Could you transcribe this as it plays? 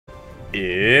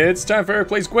It's time for Eric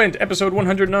Plays Gwent, episode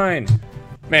 109.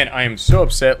 Man, I am so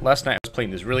upset. Last night I was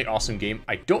playing this really awesome game.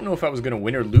 I don't know if I was going to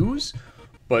win or lose,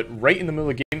 but right in the middle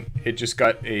of the game, it just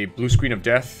got a blue screen of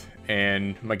death,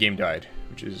 and my game died,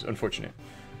 which is unfortunate.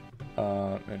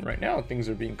 And right now, things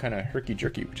are being kind of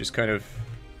herky-jerky, which is kind of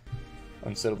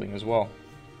unsettling as well.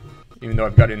 Even though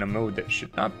I've got it in a mode that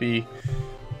should not be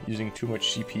using too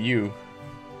much CPU.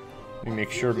 Let me make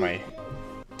sure my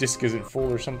disk isn't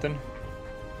full or something.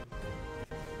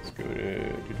 Let's go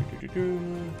to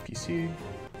PC.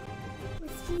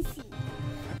 What's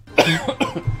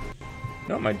PC?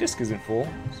 No, my disk isn't full,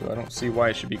 so I don't see why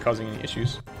it should be causing any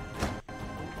issues.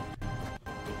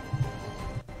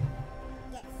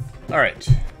 Yes. Alright.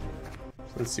 So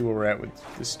let's see where we're at with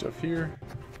this stuff here.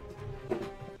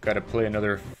 Gotta play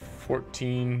another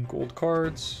 14 gold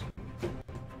cards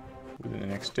within the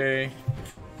next day.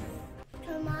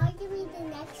 Tomorrow will be the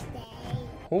next day.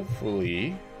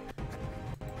 Hopefully,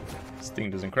 this thing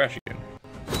doesn't crash again.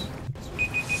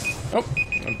 Oh,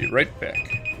 I'll be right back.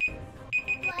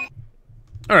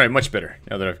 Alright, much better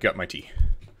now that I've got my tea.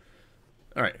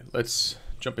 Alright, let's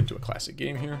jump into a classic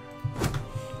game here.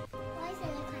 Why is it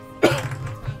a classic?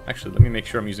 Actually, let me make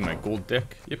sure I'm using my gold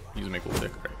deck. Yep, using my gold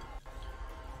deck. Alright.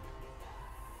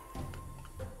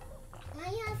 Why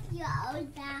you have your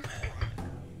old background?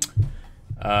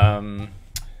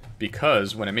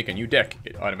 Because when I make a new deck,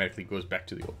 it automatically goes back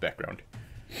to the old background.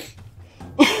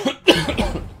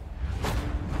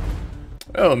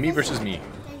 Oh, me versus me.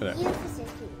 Look at that. You versus you.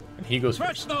 And he goes Fresh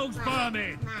first nose Mine.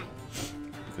 bombing!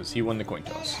 because he won the coin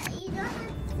toss. You don't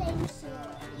have the same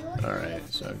sword. Alright,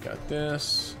 so I've got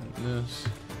this and this.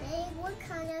 They were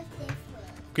kind of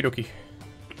different. Okie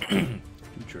dokie. 2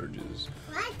 charges.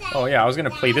 What the- Oh yeah, I was gonna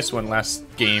play this one last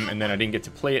game and then I didn't get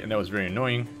to play it and that was very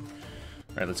annoying.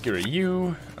 Alright, let's get rid of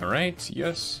you. Alright,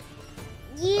 yes.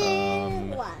 You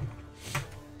Um, won.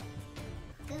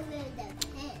 Go with the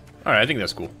pen. Alright, I think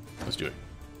that's cool. Let's do it.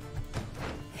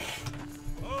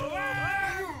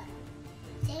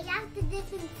 They got the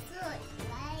different swords,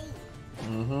 right?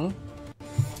 Mm-hmm.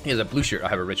 He has a blue shirt, I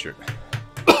have a red shirt.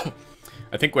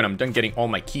 I think when I'm done getting all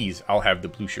my keys, I'll have the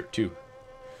blue shirt too.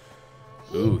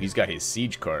 Ooh, he's got his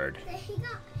siege card. But he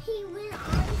went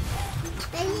on.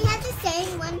 But he had the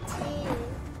same one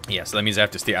too. Yeah, so that means I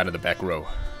have to stay out of the back row.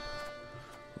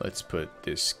 Let's put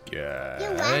this You love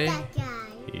guy that guy.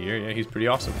 here. Yeah, he's pretty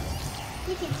awesome.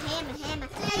 You can hammer.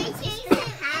 Change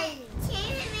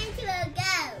him into a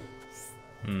ghost.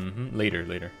 Mm-hmm. Later.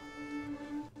 Next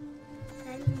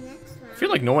I feel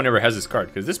like no one ever has this card,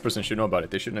 because this person should know about it.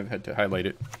 They shouldn't have had to highlight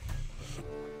it.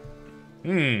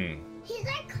 He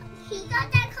got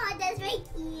that card that's right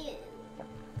here.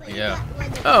 But he Yeah. got one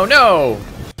of- Oh, no!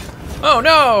 Oh,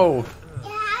 no! Yeah,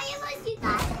 how much you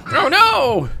got? Oh,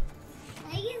 no!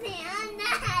 Like you say, oh no!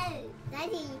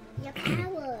 Daddy, your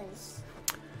powers.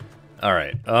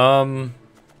 Alright, Who's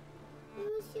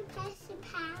your passive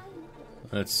power?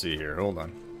 let's see here. Hold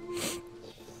on.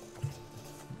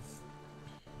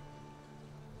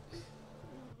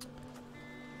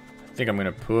 I think I'm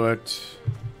gonna put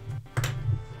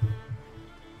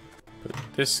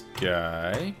this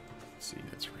guy. Let's see,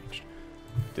 that's ranged.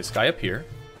 This guy up here.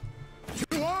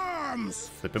 Arms!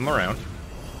 Flip him around.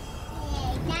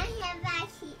 Yeah, now he have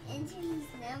actually entered his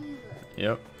number.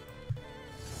 Yep.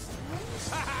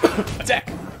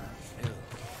 Attack!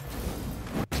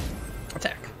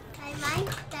 Attack.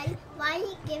 Why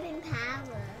he giving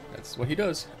power? That's what he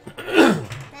does.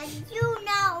 That you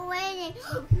not winning.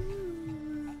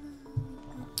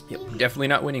 Yep, definitely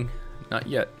not winning. Not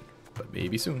yet, but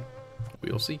maybe soon.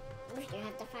 We'll see. We're gonna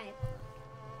have to fight.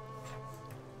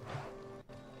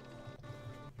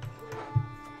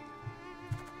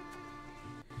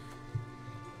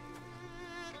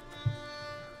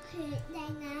 Now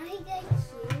he got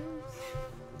cubes.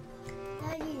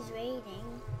 That is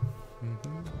rating.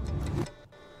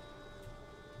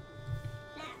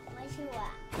 What you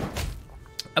want?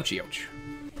 Ouchie, ouch.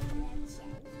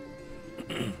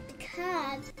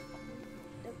 Because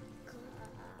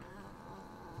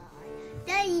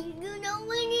Daddy, you're not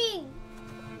winning.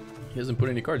 He hasn't put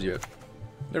any cards yet.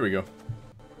 There we go.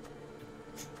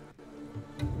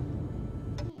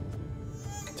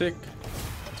 Tick.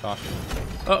 Tock.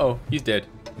 Uh-oh, he's dead.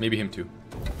 Maybe him too.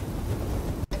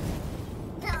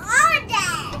 The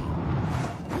order.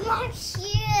 Not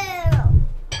you.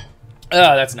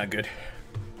 Ah, that's not good.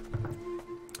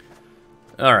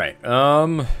 Alright, You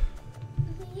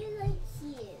like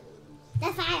you. The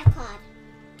fire card.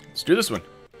 let's do this one.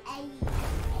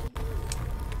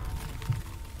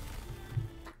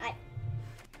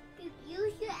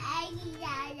 Use your Aggie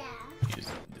Dada. Use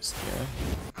this guy.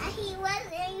 He was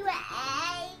a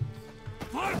egg.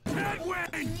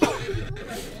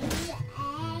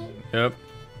 Yep.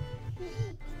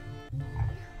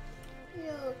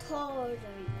 You're taller.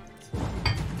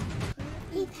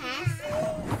 He passes.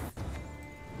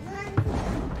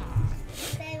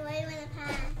 Then why do you want to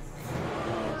pass?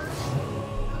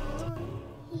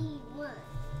 He won.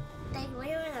 Then why do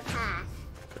you want to pass?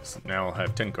 Because now I'll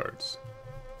have 10 cards.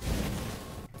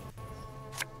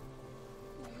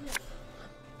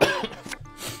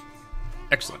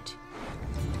 Excellent.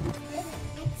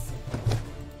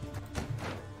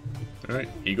 Alright,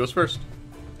 he goes first.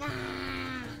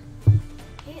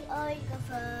 He always go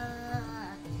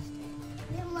first.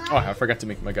 Oh, I forgot to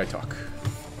make my guy talk.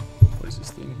 What is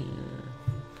this thing here?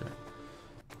 Okay.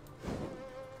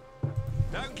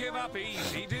 Don't give up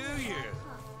easy, do you?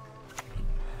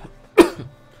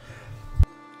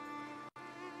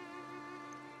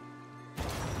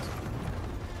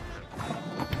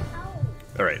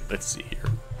 Alright, let's see here.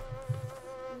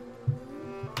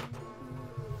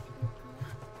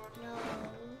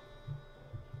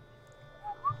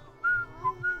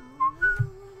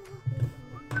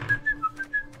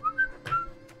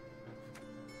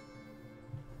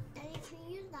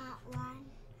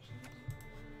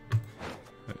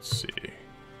 Let's see.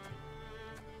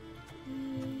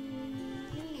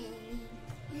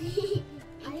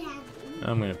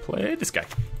 I'm gonna play this guy.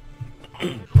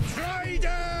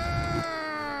 Freedom!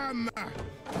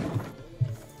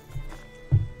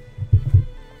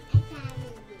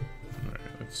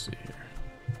 Alright, let's see here.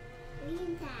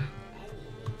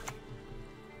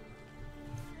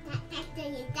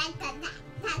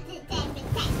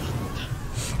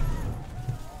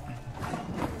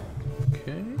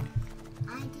 Okay.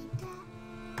 I'm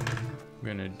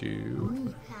gonna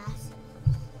do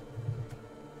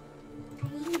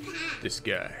this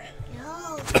guy.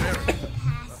 No,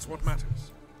 That's what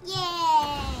matters. Yay!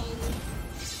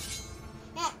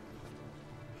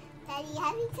 Daddy,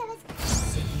 have you tell us?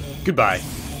 Goodbye.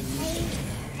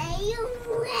 Are you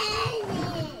ready?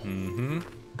 Mm-hmm.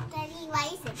 Daddy, why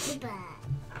is it goodbye?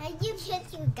 Did you kill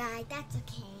your guy? That's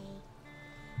okay.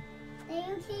 Did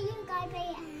you kill your guy by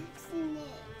accident?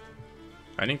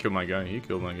 I didn't kill my guy, he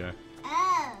killed my guy.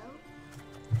 Oh.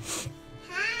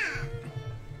 How?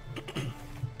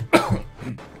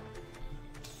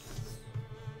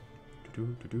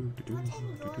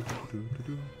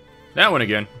 That one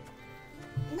again.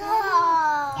 No.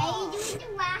 Are you doing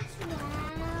the last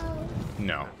round?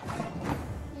 No.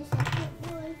 The second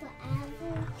one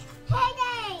forever. Hey,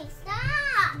 Daddy,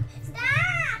 stop!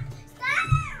 Stop! Stop!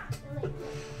 Oh, wait.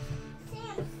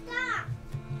 Sam, stop!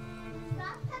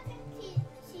 Stop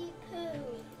touching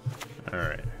poo.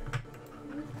 Alright.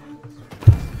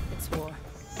 It's war.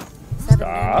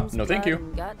 Stop. Names, No, thank blood, you.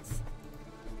 and guts.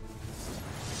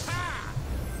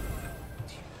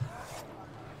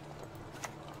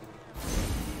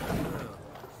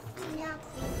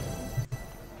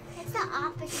 It's the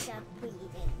opposite of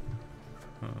breathing.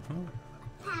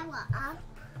 Power up.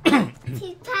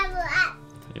 To power up.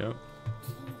 Yep.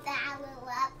 Power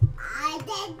up. I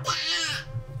did that.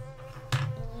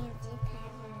 And to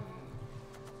power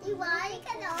up. You want to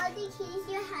get all the keys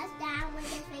your house down with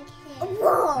this big hit.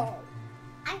 Whoa!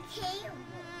 I can't.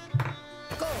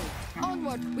 Go!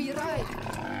 Onward, we ride!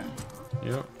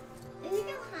 Yep. You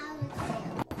know how to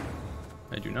kill.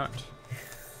 I do not.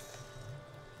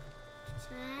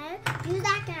 So, use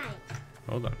that guy.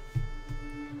 Hold on.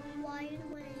 Why do you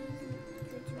want to use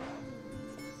the dream?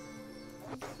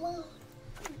 Whoa.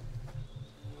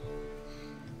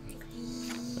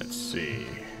 Let's see.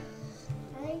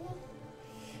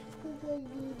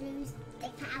 Use the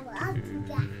power up. Use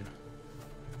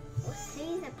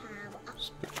the power up. Let's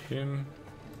pick him.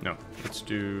 No, let's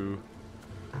do.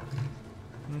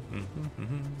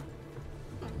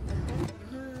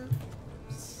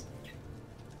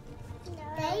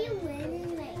 They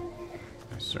winning me.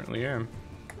 I certainly am.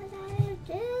 What are you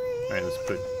doing? Alright, let's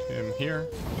put him here.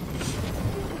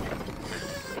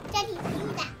 Daddy, do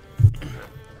that.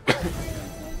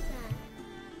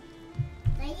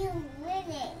 They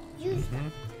winning. Use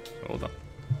that. Hold on.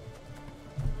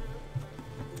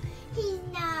 He's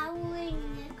not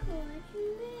winning the course.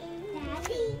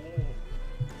 Daddy.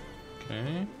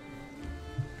 Okay.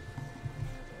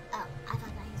 Oh, I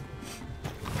thought that was.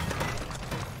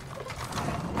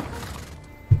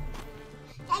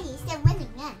 Daddy's still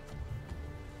winning, yeah.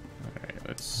 Alright,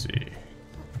 let's see.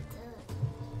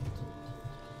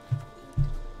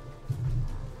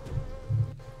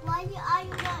 Why are you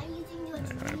not using your I'm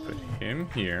gonna put dream? him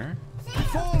here.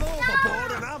 Fall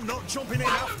overboard and I'm not jumping in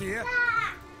after you.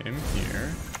 Him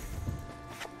here.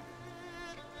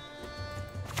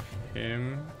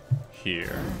 Him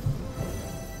here.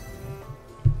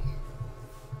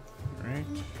 Right.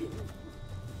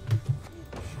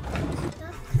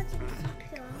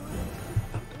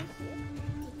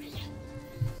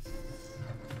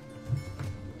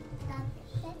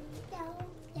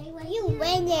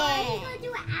 Win it. What are you going to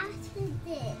do after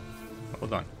this?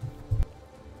 Hold on.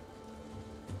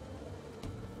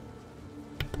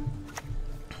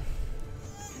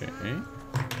 Okay.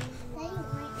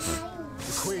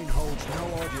 The Queen holds no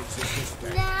audience in this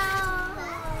day. No.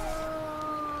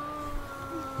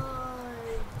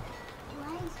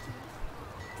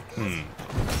 Hmm.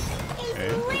 He's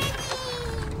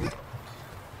winning.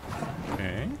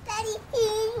 Okay. Daddy,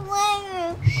 he's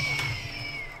winning.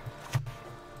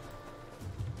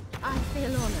 I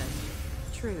feel honored.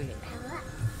 Truly.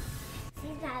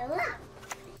 She's got luck.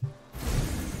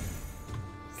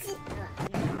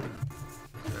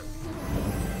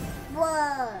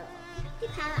 Whoa. You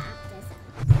power up this.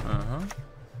 Uh-huh.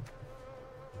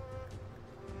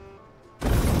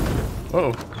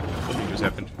 Uh-oh. Something just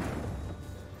happened.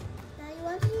 Daddy,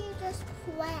 what do you just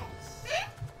press?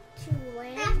 To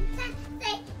win?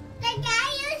 The guy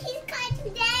used his card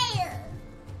today.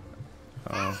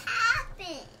 Oh. What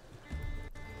happened?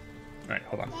 Alright,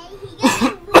 hold on. Daddy, he got to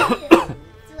win.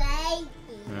 Right.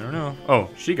 I don't know. Oh,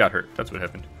 she got hurt. That's what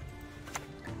happened.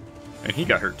 And he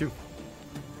got hurt too.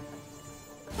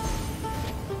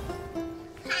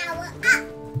 Power up.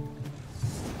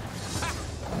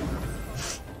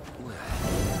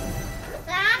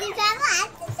 Is that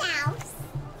like the house?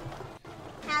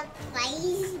 How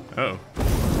crazy. Uh-oh.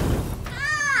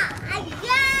 Ah,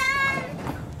 again.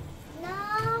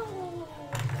 No.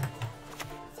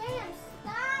 Sam,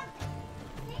 stop.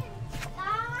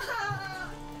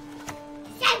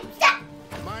 Sam, stop.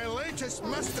 My latest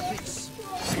masterpiece.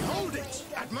 Behold it.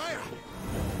 Admire.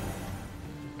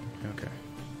 Okay.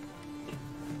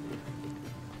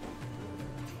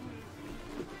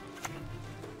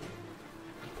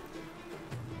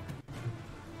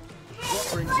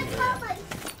 What brings you here?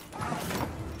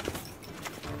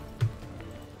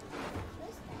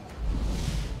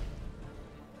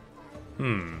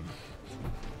 Hmm.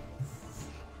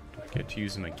 Do I get to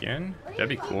use them again? That'd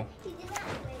be cool. He did not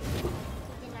win.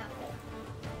 He did not win.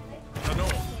 The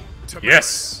North. To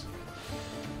Yes!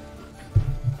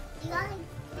 You gotta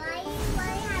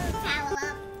have a power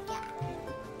up. Yeah.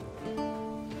 You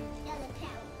gotta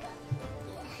power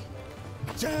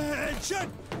up. Attention!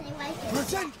 Anyway,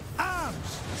 Present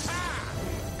arms!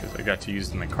 Because I got to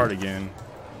use my card again.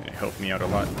 It helped me out a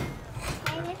lot. you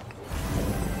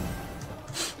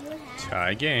have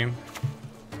Tie game.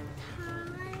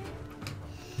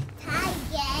 tie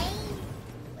game.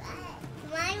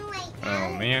 Mine right Oh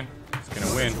now. man. He's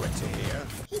gonna win. Went to here.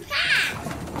 He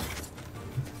passed.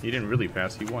 He didn't really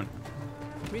pass, he won.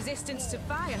 Resistance to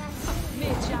fire.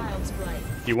 Mere child's play.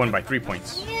 He won by 3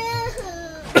 points. No.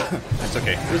 That's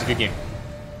okay. It was a good game.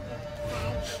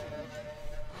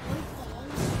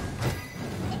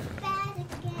 It's bad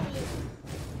again.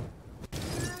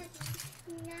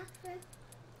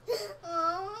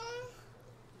 Oh,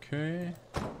 Okay.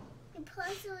 the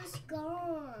puzzle is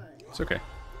gone. It's okay.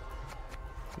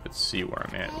 Let's see where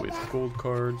I'm at with gold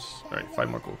cards. Alright, 5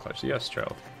 more gold cards. Yes,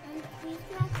 child. And we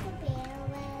got the barrel.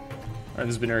 Alright, this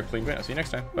has been Eric playing Gwent. I'll see you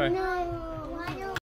next time. Bye. No.